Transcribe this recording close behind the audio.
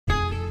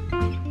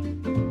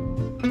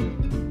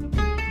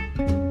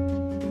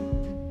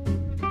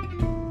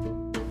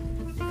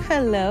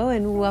Hello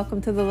and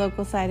welcome to the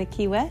local side of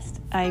Key West.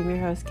 I am your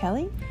host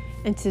Kelly,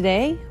 and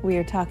today we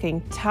are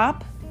talking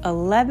top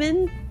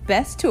 11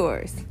 best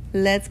tours.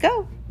 Let's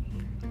go.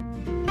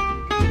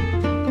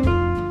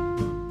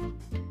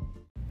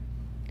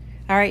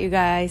 All right, you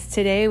guys,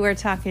 today we're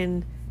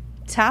talking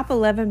top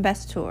 11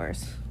 best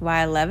tours.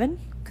 Why 11?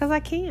 Because I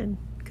can.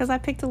 Because I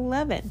picked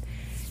 11.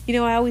 You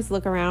know, I always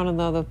look around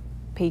and all the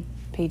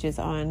pages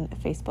on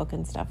Facebook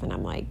and stuff, and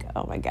I'm like,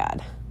 oh my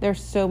God,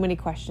 there's so many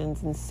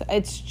questions, and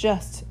it's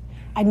just,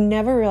 I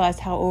never realized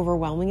how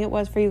overwhelming it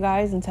was for you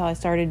guys until I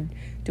started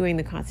doing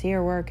the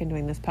concierge work and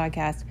doing this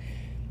podcast.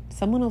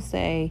 Someone will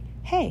say,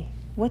 hey,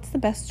 what's the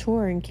best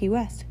tour in Key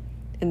West?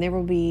 And there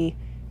will be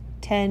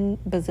 10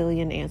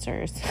 bazillion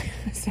answers.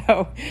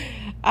 So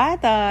I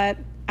thought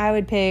I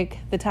would pick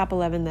the top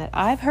 11 that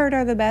I've heard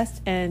are the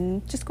best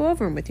and just go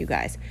over them with you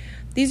guys.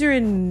 These are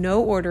in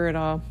no order at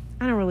all.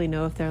 I don't really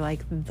know if they're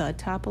like the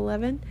top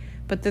 11,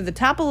 but they're the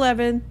top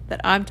 11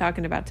 that I'm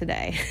talking about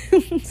today.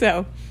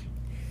 So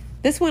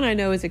this one I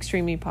know is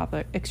extremely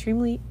popular.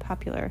 Extremely.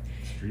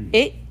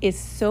 It is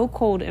so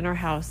cold in our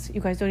house.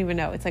 You guys don't even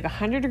know. It's like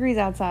 100 degrees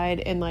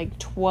outside and like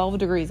 12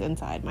 degrees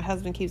inside. My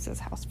husband keeps his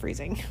house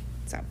freezing.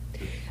 So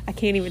I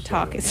can't even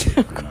talk. It's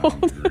so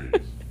cold.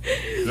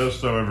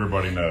 Just so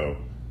everybody knows,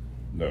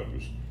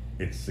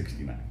 it's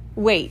 69.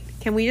 Wait,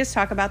 can we just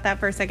talk about that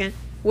for a second?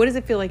 What does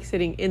it feel like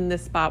sitting in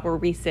this spot where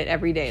we sit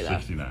every day, though?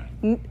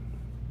 69.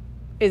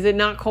 Is it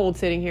not cold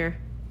sitting here?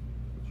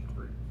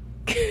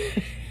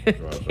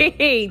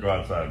 Go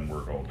outside and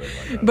work all day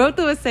like that. Both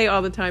of us say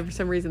all the time, for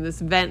some reason, this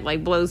vent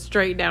like blows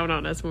straight down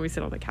on us when we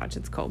sit on the couch.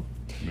 It's cold.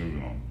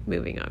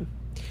 Moving on.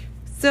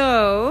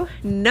 So,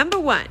 number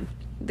 1,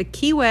 the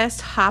Key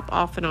West hop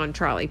off and on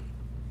trolley.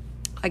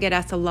 I get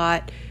asked a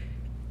lot,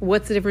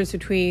 what's the difference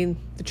between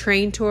the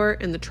train tour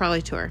and the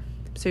trolley tour?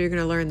 So you're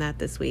going to learn that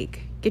this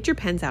week. Get your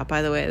pens out,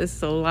 by the way. This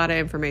is a lot of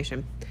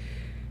information.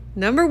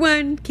 Number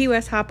 1, Key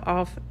West hop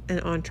off and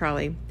on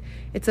trolley.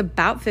 It's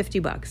about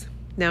 $50.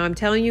 Now, I'm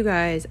telling you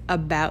guys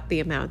about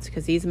the amounts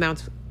because these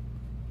amounts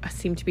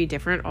seem to be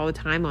different all the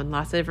time on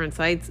lots of different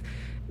sites.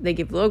 They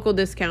give local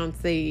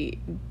discounts. They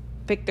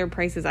pick their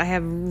prices. I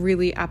have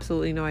really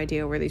absolutely no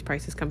idea where these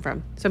prices come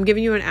from. So I'm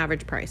giving you an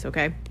average price,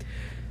 okay?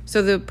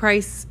 So the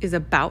price is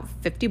about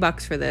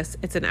 $50 for this.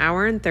 It's an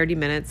hour and 30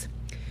 minutes.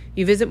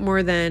 You visit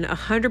more than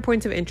 100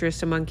 points of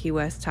interest among Key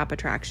West's top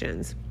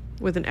attractions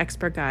with an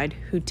expert guide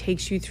who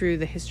takes you through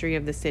the history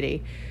of the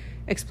city.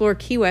 Explore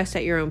Key West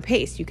at your own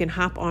pace. You can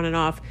hop on and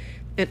off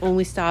and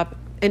only stop,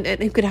 and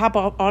you could hop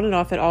on and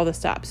off at all the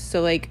stops. So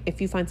like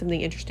if you find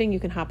something interesting, you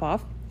can hop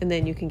off and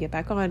then you can get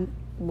back on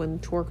when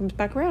the tour comes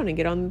back around and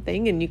get on the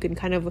thing, and you can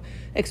kind of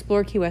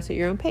explore Key West at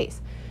your own pace.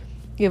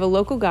 You have a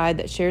local guide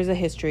that shares the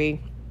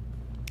history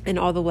and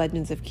all the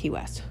legends of Key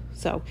West.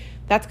 So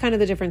that's kind of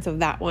the difference of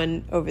that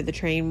one over the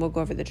train. We'll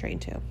go over the train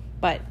too.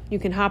 But you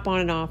can hop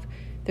on and off.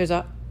 There's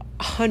I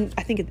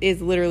think it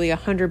is literally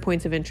 100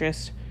 points of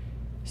interest.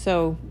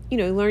 So,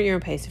 learn at your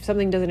own pace. If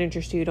something doesn't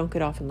interest you, don't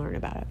get off and learn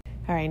about it.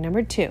 All right,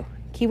 number 2,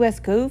 Key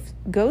West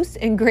Ghost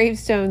and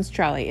Gravestones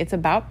Trolley. It's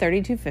about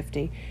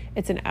 $32.50.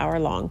 It's an hour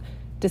long.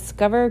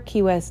 Discover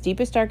Key West's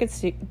deepest,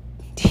 darkest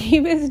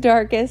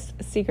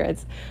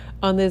secrets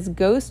on this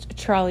ghost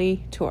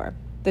trolley tour.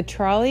 The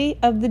Trolley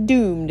of the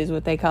Doomed is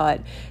what they call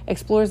it.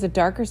 Explores the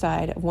darker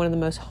side of one of the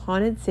most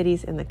haunted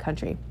cities in the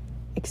country.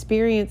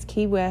 Experience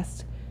Key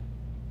West's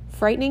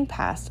frightening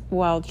past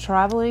while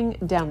traveling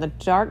down the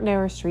dark,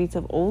 narrow streets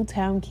of Old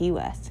Town Key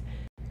West.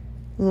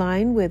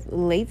 Lined with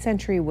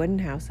late-century wooden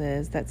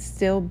houses that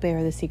still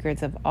bear the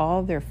secrets of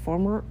all their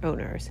former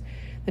owners.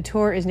 The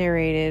tour is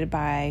narrated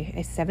by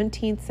a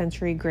 17th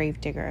century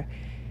gravedigger.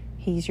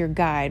 He's your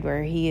guide,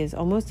 where he is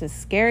almost as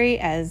scary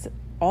as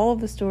all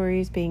of the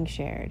stories being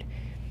shared.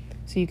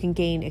 So you can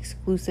gain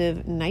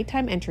exclusive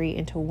nighttime entry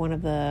into one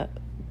of the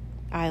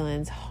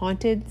island's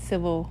haunted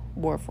Civil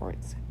War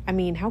forts. I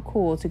mean, how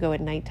cool to go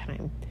at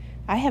nighttime.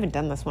 I haven't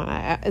done this one.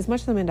 As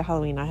much as I'm into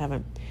Halloween, I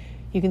haven't.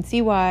 You can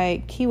see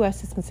why Key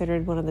West is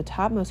considered one of the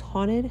top most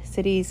haunted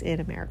cities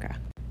in America.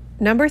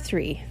 Number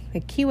 3,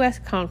 the Key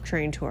West Conch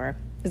Train Tour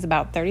is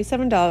about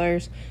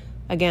 $37.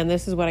 Again,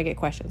 this is what I get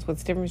questions.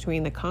 What's the difference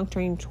between the Conch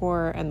Train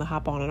Tour and the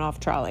hop on and off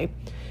trolley?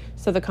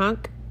 So the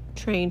Conch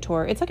Train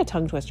Tour, it's like a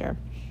tongue twister.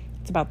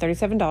 It's about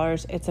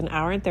 $37. It's an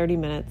hour and 30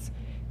 minutes.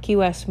 Key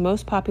West's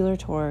most popular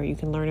tour. You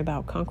can learn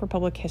about Conch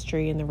Republic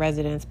history and the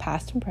residents,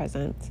 past and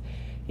present.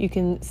 You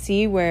can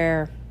see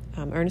where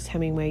Ernest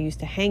Hemingway used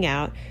to hang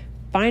out,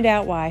 find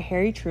out why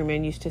Harry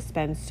Truman used to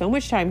spend so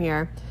much time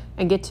here,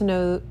 and get to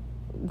know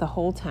the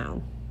whole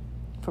town,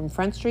 from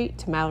Front Street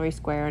to Mallory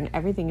Square and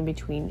everything in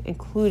between,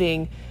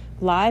 including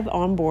live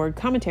onboard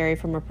commentary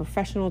from a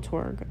professional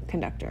tour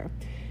conductor.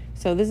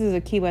 So this is a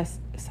Key West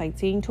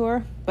sightseeing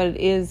tour, but it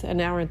is an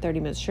hour and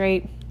 30 minutes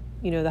straight.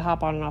 The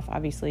hop on and off,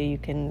 obviously, you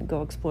can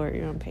go explore at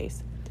your own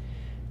pace.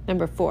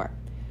 Number 4,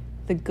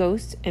 the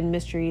Ghosts and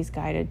Mysteries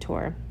Guided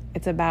Tour.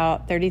 It's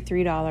about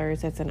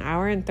 $33. It's an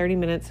hour and 30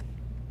 minutes.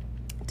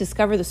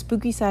 Discover the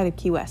spooky side of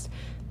Key West.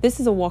 This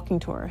is a walking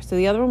tour. So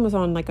the other one was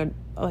on like a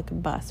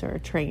bus or a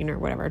train or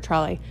whatever, a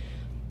trolley.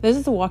 This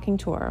is a walking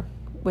tour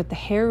with the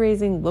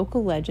hair-raising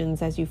local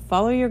legends as you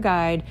follow your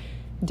guide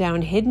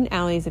down hidden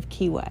alleys of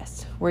Key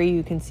West, where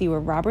you can see where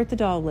Robert the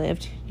Doll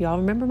lived. Y'all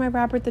remember my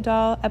Robert the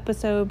Doll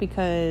episode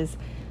because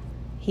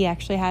he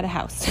actually had a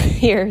house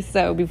here,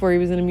 so before he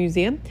was in a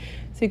museum.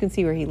 So you can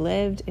see where he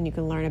lived, and you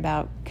can learn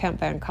about Count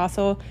Van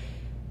Kassel.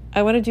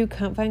 I want to do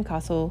Count Van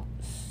Kassel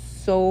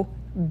so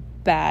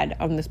bad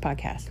on this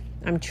podcast.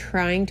 I'm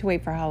trying to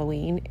wait for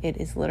Halloween. It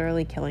is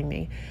literally killing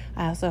me.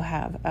 I also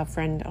have a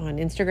friend on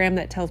Instagram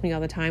that tells me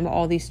all the time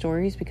all these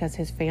stories because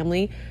his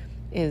family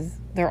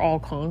they're all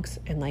conchs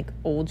and like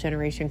old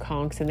generation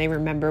conchs, and they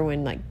remember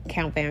when like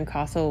Count Van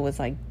Kassel was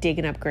like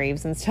digging up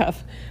graves and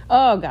stuff.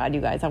 Oh God,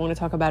 you guys, I want to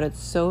talk about it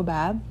so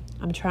bad.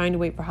 I'm trying to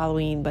wait for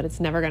Halloween, but it's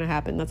never going to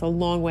happen. That's a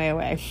long way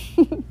away.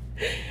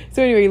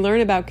 So anyway, learn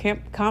about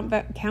Count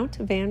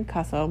Van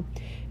Kassel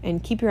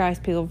and keep your eyes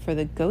peeled for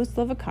the ghost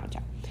of a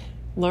concha.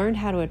 Learn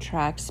how to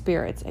attract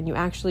spirits, and you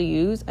actually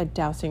use a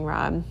dowsing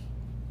rod.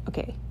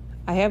 Okay,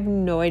 I have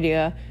no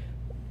idea.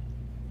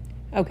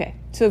 Okay,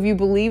 so if you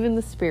believe in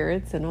the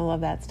spirits and all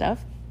of that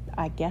stuff,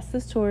 I guess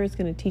this tour is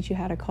going to teach you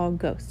how to call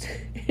ghosts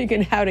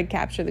and how to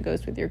capture the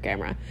ghost with your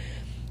camera.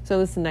 So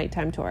this is a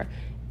nighttime tour.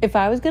 If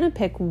I was going to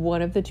pick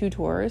one of the two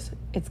tours,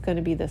 it's going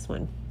to be this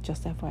one,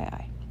 just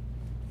FYI.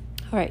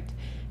 All right,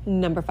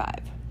 number 5,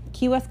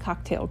 Key West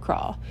Cocktail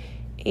Crawl.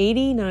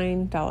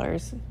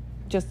 $89,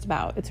 just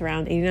about. It's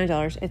around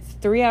 $89. It's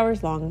 3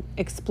 hours long.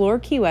 Explore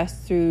Key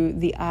West through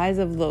the eyes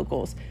of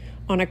locals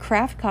on a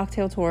craft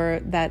cocktail tour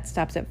that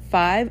stops at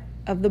 5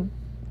 of the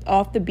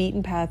off the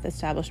beaten path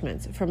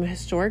establishments, from a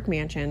historic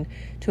mansion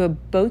to a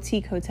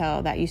boutique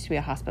hotel that used to be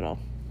a hospital.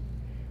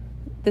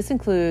 This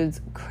includes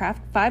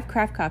 5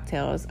 craft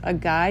cocktails, a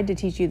guide to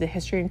teach you the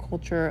history and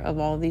culture of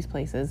all of these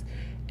places,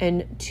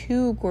 and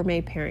 2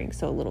 gourmet pairings,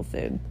 so a little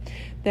food.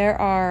 There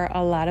are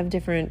a lot of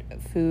different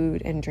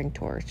food and drink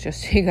tours,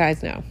 just so you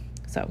guys know.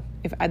 So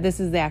this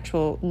is the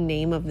actual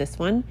name of this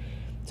one,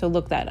 so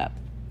look that up.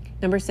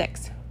 Number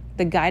 6,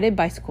 the guided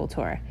bicycle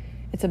tour.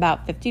 It's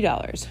about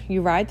 $50.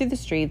 You ride through the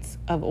streets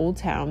of Old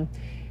Town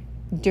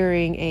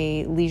during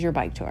a leisure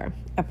bike tour.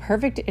 A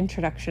perfect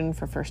introduction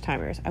for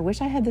first-timers. I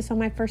wish I had this on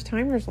my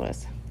first-timers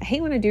list. I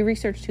hate when I do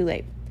research too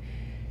late.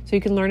 So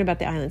you can learn about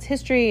the island's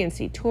history and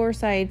see tour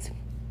sites,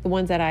 the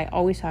ones that I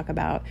always talk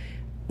about.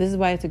 This is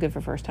why it's a good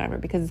for first-timer,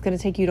 because it's going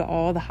to take you to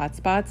all the hot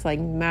spots like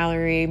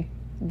Mallory,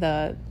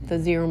 the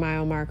 0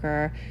 mile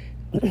marker,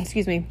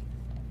 excuse me,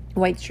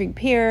 White Street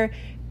Pier,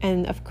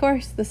 and of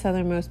course the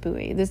southernmost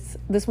buoy. This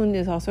one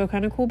is also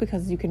kind of cool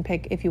because you can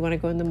pick if you want to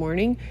go in the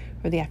morning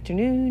or the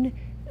afternoon.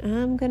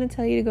 I'm going to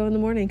tell you to go in the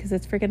morning because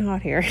it's freaking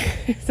hot here.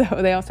 So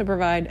they also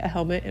provide a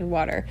helmet and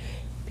water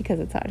because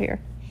it's hot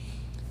here.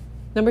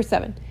 Number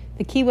 7,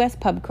 the Key West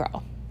Pub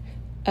Crawl.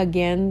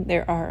 Again,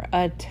 there are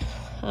a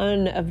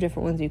ton of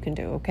different ones you can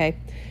do, okay?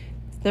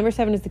 Number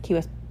 7 is the Key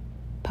West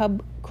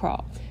Pub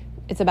Crawl.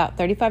 It's about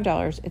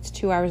 $35. It's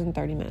 2 hours and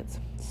 30 minutes.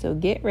 So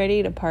get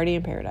ready to party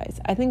in paradise.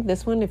 I think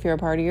this one, if you're a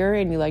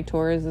partier and you like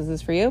tours, this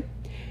is for you.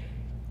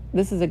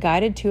 This is a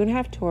guided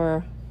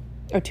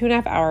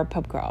 2.5 hour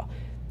pub crawl.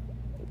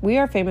 We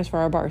are famous for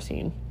our bar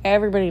scene.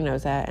 Everybody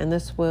knows that, and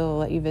this will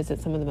let you visit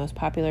some of the most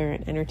popular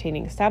and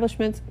entertaining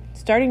establishments,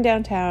 starting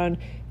downtown,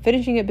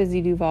 finishing at Busy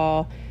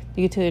Duval.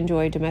 You get to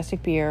enjoy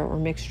domestic beer or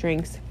mixed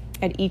drinks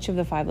at each of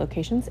the 5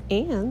 locations,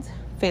 and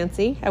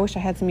fancy, I wish I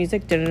had some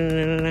music,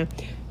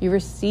 you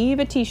receive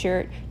a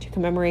t-shirt to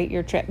commemorate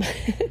your trip.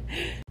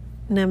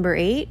 Number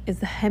 8 is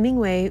the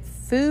Hemingway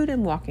Food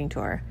and Walking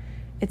Tour.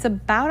 It's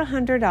about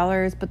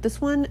 $100, but this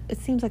one, it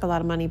seems like a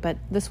lot of money, but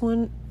this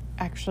one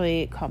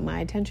actually caught my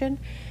attention.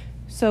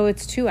 So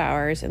it's 2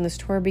 hours, and this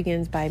tour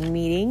begins by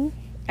meeting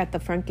at the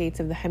front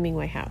gates of the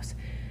Hemingway house.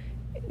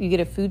 You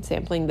get a food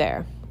sampling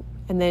there,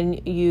 and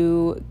then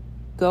you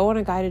go on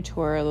a guided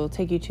tour. It'll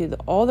take you to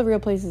all the real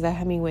places that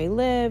Hemingway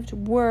lived,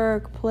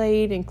 worked,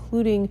 played,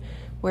 including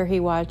where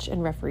he watched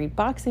and refereed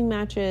boxing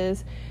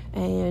matches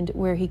and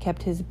where he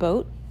kept his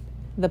boat,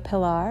 the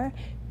Pilar.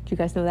 Do you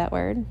guys know that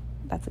word?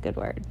 That's a good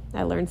word.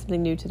 I learned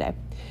something new today.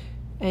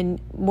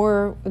 And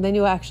more, then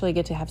you'll actually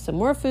get to have some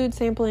more food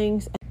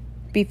samplings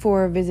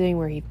before visiting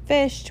where he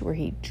fished, where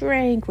he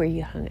drank, where he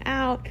hung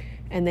out,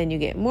 and then you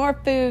get more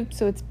food.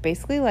 So it's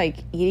basically like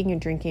eating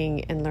and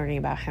drinking and learning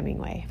about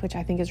Hemingway, which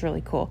I think is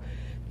really cool.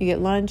 You get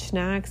lunch,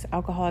 snacks,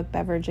 alcoholic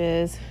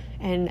beverages,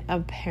 and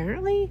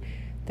apparently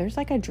there's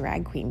like a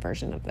drag queen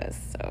version of this.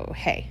 So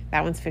hey,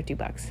 that one's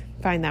 $50.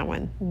 Find that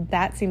one.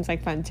 That seems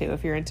like fun too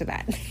if you're into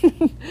that.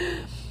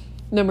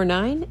 Number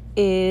 9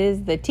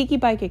 is the Tiki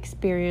Bike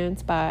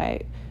Experience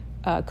by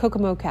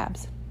Kokomo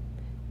Cabs.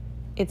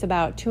 It's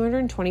about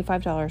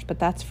 $225, but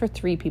that's for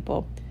 3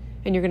 people.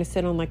 And you're going to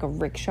sit on like a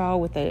rickshaw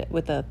with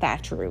a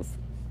thatch roof.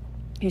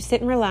 You sit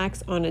and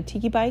relax on a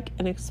tiki bike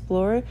and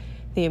explore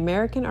the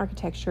American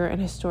architecture and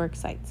historic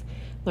sites.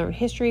 Learn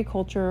history,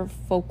 culture,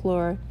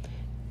 folklore,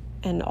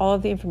 and all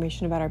of the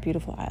information about our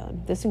beautiful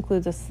island. This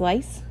includes a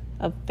slice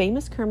of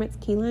famous Kermit's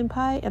key lime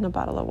pie and a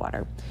bottle of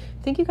water.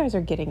 I think you guys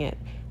are getting it.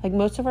 Like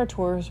most of our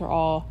tours are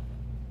all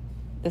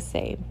the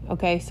same.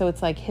 Okay, so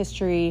it's like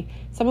history.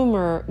 Some of them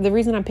are, the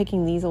reason I'm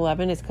picking these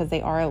 11 is because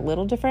they are a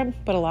little different,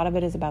 but a lot of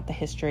it is about the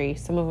history.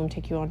 Some of them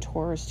take you on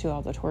tours to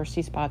all the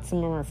touristy spots. Some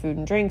of them are food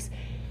and drinks,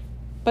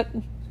 but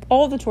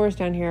all the tours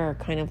down here are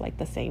kind of like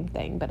the same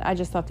thing, but I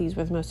just thought these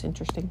were the most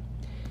interesting.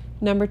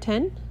 Number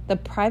 10, the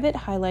Private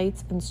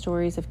Highlights and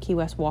Stories of Key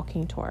West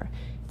Walking Tour.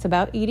 It's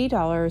about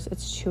 $80.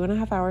 It's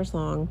 2.5 hours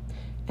long.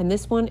 And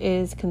this one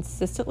is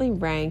consistently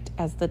ranked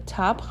as the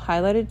top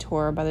highlighted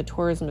tour by the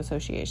Tourism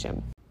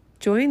Association.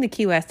 Join the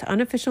Key West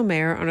unofficial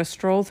mayor on a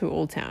stroll through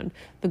Old Town.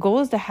 The goal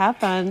is to have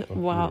fun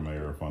while... The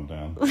mayor of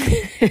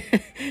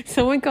Funtown.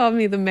 Someone called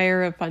me the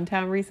mayor of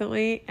Funtown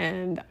recently,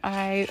 and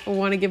I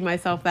want to give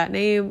myself that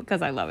name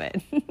because I love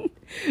it.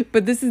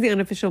 But this is the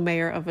unofficial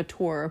mayor of a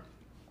tour.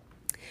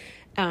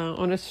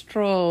 On a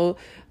stroll,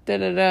 see,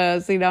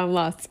 now I'm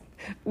lost.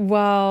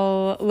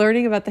 While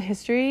learning about the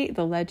history,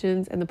 the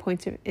legends, and the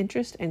points of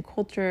interest and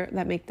culture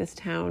that make this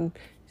town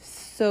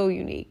so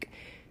unique.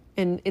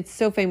 And it's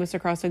so famous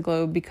across the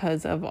globe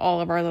because of all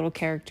of our little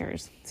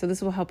characters. So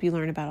this will help you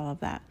learn about all of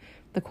that.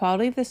 The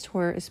quality of this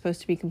tour is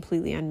supposed to be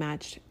completely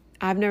unmatched.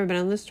 I've never been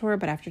on this tour,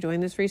 but after doing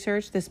this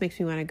research, this makes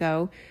me want to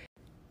go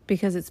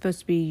because it's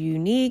supposed to be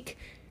unique.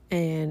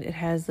 And it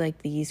has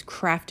like these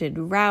crafted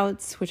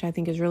routes, which I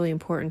think is really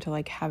important to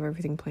like have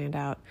everything planned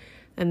out.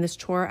 And this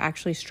tour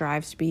actually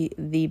strives to be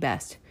the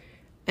best.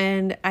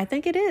 And I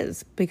think it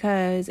is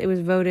because it was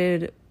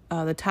voted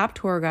the top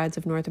tour guides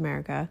of North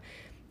America.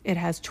 It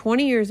has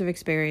 20 years of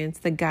experience.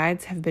 The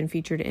guides have been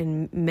featured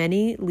in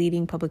many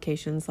leading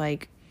publications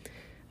like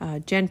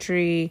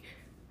Gentry,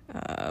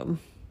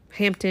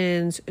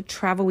 Hamptons,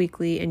 Travel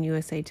Weekly, and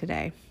USA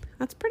Today.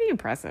 That's pretty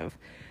impressive.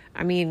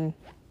 I mean,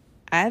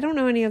 I don't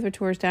know any other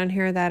tours down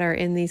here that are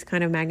in these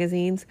kind of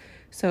magazines,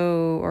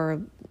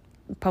 or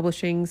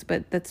publishings,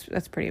 but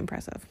that's pretty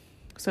impressive.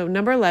 So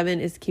number 11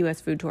 is Key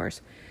West food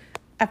tours.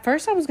 At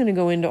first I was going to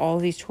go into all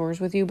of these tours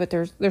with you, but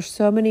there's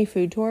so many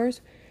food tours.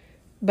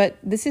 But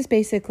this is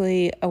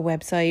basically a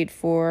website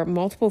for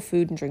multiple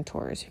food and drink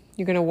tours.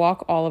 You're going to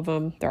walk all of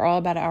them. They're all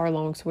about an hour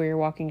long, so wear your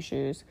walking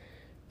shoes.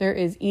 There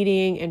is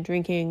eating and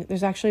drinking.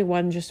 There's actually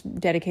one just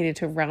dedicated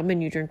to rum,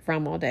 and you drink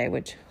rum all day,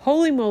 which,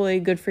 holy moly,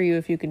 good for you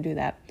if you can do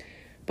that.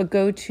 But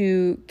go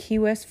to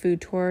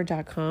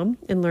keywestfoodtour.com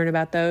and learn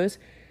about those.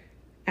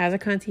 As a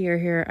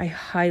concierge here, I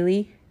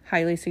highly,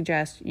 highly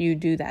suggest you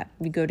do that.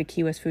 You go to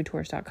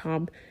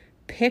keywestfoodtours.com,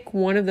 pick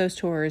one of those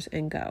tours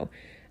and go.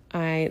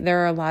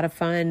 They're a lot of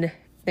fun.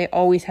 They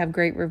always have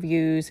great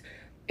reviews.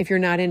 If you're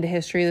not into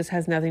history, this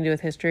has nothing to do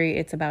with history.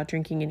 It's about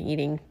drinking and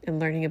eating and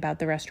learning about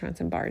the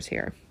restaurants and bars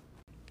here.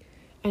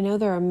 I know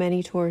there are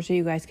many tours that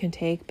you guys can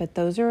take, but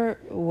those are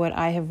what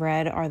I have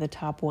read are the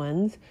top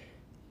ones.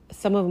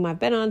 Some of them I've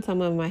been on,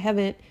 some of them I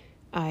haven't.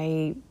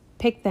 I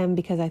picked them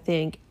because I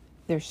think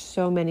there's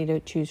so many to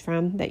choose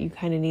from that you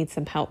kind of need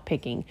some help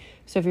picking.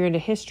 So if you're into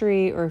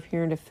history or if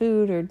you're into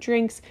food or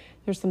drinks,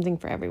 there's something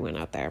for everyone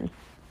out there.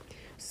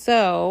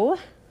 So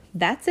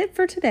that's it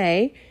for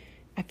today.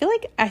 I feel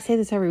like I say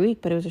this every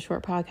week, but it was a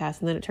short podcast,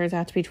 and then it turns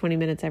out to be 20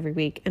 minutes every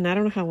week. And I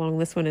don't know how long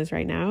this one is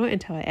right now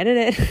until I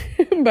edit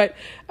it, but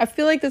I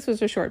feel like this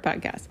was a short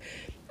podcast.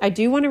 I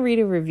do want to read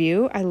a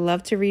review. I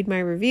love to read my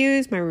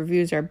reviews. My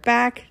reviews are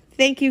back.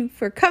 Thank you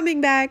for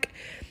coming back.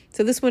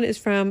 So this one is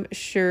from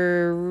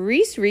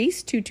Cherise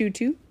Reese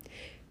 222.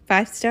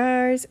 5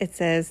 stars. It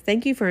says,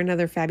 thank you for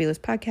another fabulous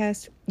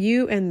podcast.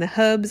 You and the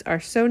hubs are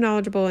so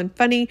knowledgeable and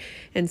funny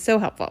and so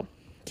helpful.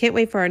 Can't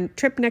wait for our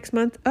trip next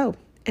month. Oh,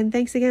 and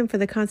thanks again for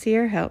the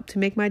concierge help to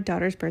make my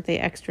daughter's birthday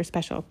extra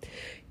special.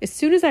 As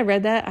soon as I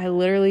read that, I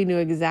literally knew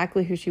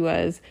exactly who she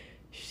was.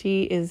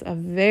 She is a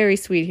very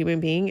sweet human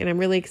being, and I'm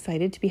really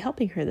excited to be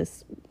helping her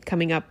this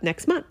coming up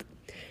next month.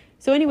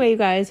 So anyway, you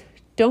guys,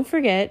 don't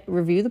forget,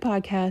 review the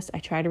podcast. I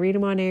try to read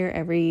them on air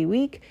every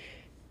week.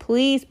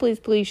 Please, please,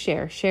 please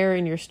share. Share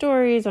in your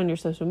stories, on your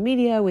social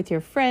media, with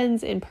your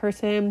friends, in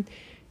person.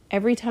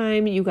 Every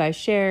time you guys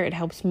share, it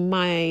helps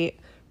my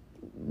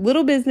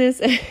little business,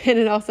 and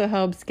it also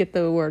helps get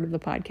the word of the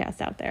podcast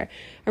out there.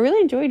 I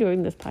really enjoy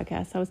doing this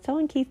podcast. I was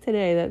telling Keith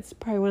today that's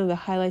probably one of the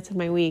highlights of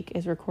my week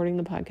is recording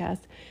the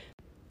podcast.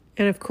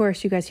 And of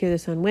course, you guys hear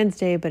this on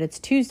Wednesday, but it's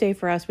Tuesday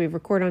for us. We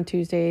record on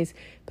Tuesdays,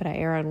 but I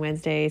air on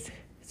Wednesdays.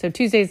 So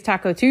Tuesday's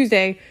Taco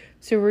Tuesday.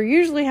 So we're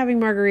usually having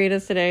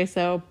margaritas today.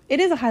 So it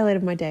is a highlight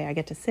of my day. I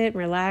get to sit and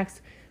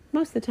relax.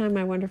 Most of the time,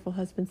 my wonderful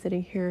husband's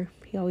sitting here.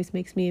 He always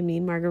makes me a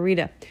mean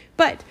margarita.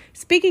 But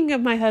speaking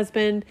of my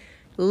husband,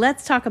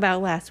 let's talk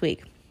about last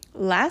week.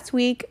 Last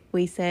week,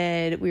 we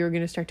said we were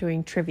going to start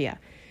doing trivia.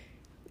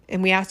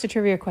 And we asked a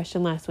trivia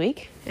question last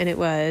week. And it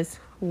was,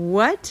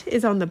 what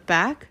is on the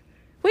back?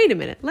 Wait a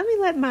minute. Let me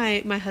let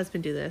my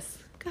husband do this.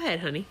 Go ahead,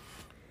 honey.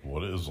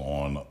 What is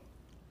on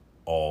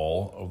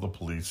all of the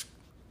police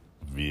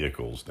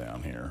vehicles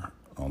down here?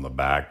 On the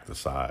back, the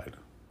side.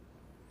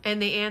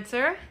 And the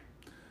answer?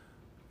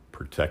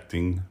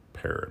 Protecting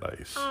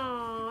Paradise.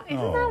 Oh,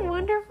 isn't that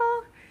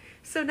wonderful?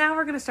 So now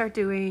we're going to start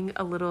doing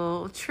a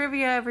little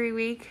trivia every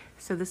week.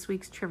 So this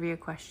week's trivia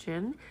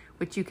question,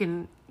 which you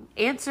can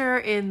answer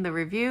in the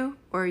review,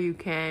 or you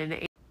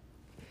can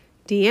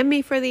DM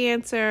me for the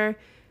answer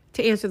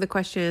to answer the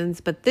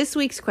questions. But this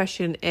week's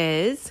question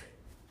is,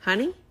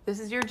 honey, this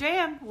is your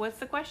jam. What's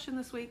the question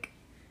this week?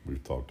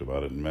 We've talked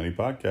about it in many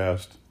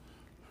podcasts.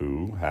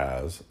 Who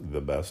has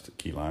the best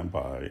key lime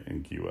pie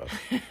in Key West?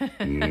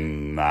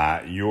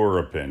 Not your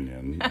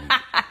opinion.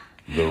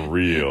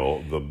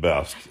 The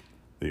best,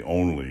 the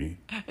only.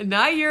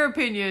 Not your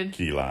opinion.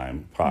 Key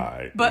lime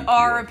pie. But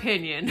our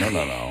opinion. No.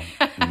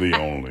 The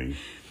only.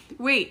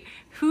 Wait,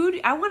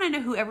 I want to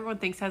know who everyone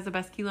thinks has the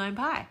best key lime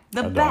pie. The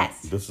I don't.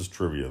 best. This is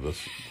trivia.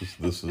 This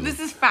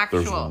is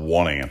factual. There's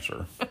one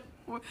answer.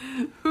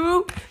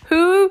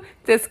 Who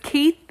does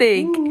Keith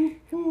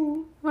think?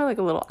 More like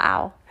a little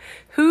owl.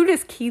 Who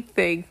does Keith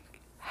think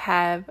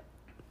have?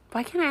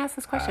 Why can't I ask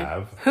this question?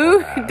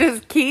 Who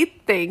does Keith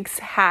thinks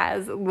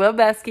has the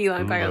best key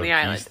lime pie on the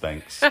island? Keith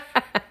thinks. All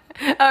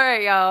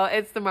right, y'all.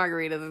 It's the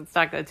Margaritas. It's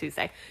Taco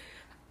Tuesday.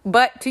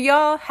 But to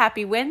y'all,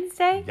 happy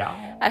Wednesday.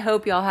 Y'all. I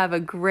hope y'all have a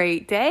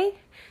great day.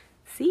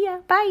 See ya.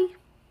 Bye.